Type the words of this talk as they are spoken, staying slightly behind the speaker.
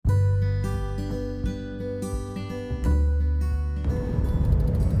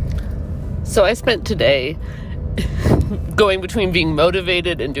So I spent today going between being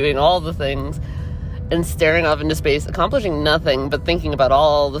motivated and doing all the things and staring off into space, accomplishing nothing, but thinking about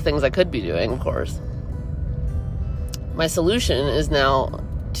all the things I could be doing, of course. My solution is now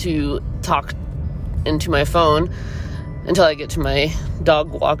to talk into my phone until I get to my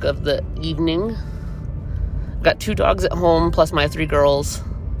dog walk of the evening. I've got 2 dogs at home, plus my 3 girls,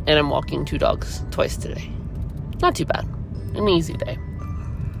 and I'm walking 2 dogs twice today. Not too bad. An easy day.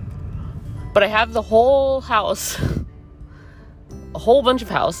 But I have the whole house, a whole bunch of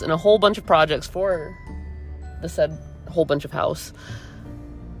house, and a whole bunch of projects for the said whole bunch of house.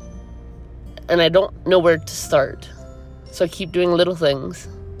 And I don't know where to start. So I keep doing little things.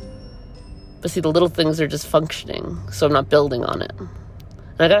 But see, the little things are just functioning, so I'm not building on it. And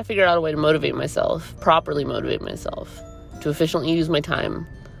I gotta figure out a way to motivate myself, properly motivate myself, to efficiently use my time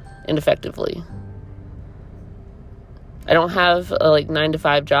and effectively. I don't have a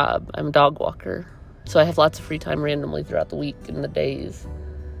 9-to-5 job. I'm a dog walker. So I have lots of free time randomly throughout the week and the days.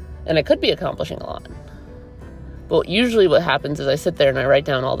 And I could be accomplishing a lot. But usually what happens is I sit there and I write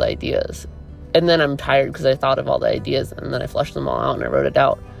down all the ideas. And then I'm tired because I thought of all the ideas. And then I flushed them all out and I wrote it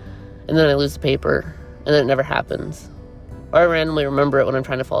out. And then I lose the paper. And then it never happens. Or I randomly remember it when I'm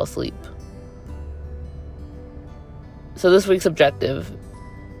trying to fall asleep. So this week's objective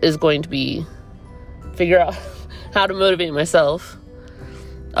is going to be figure out how to motivate myself,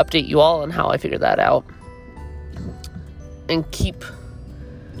 update you all on how I figured that out, and keep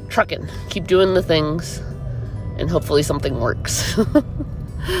trucking, keep doing the things, and hopefully something works.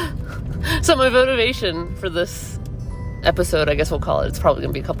 So my motivation for this episode, I guess we'll call it, it's probably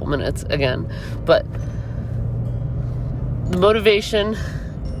going to be a couple minutes again, but the motivation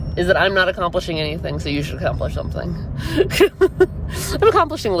is that I'm not accomplishing anything, so you should accomplish something. I'm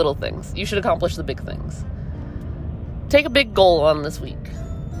accomplishing little things. You should accomplish the big things. Take a big goal on this week.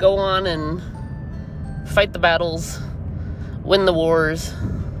 Go on and fight the battles, win the wars,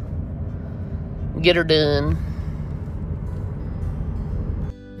 get her done.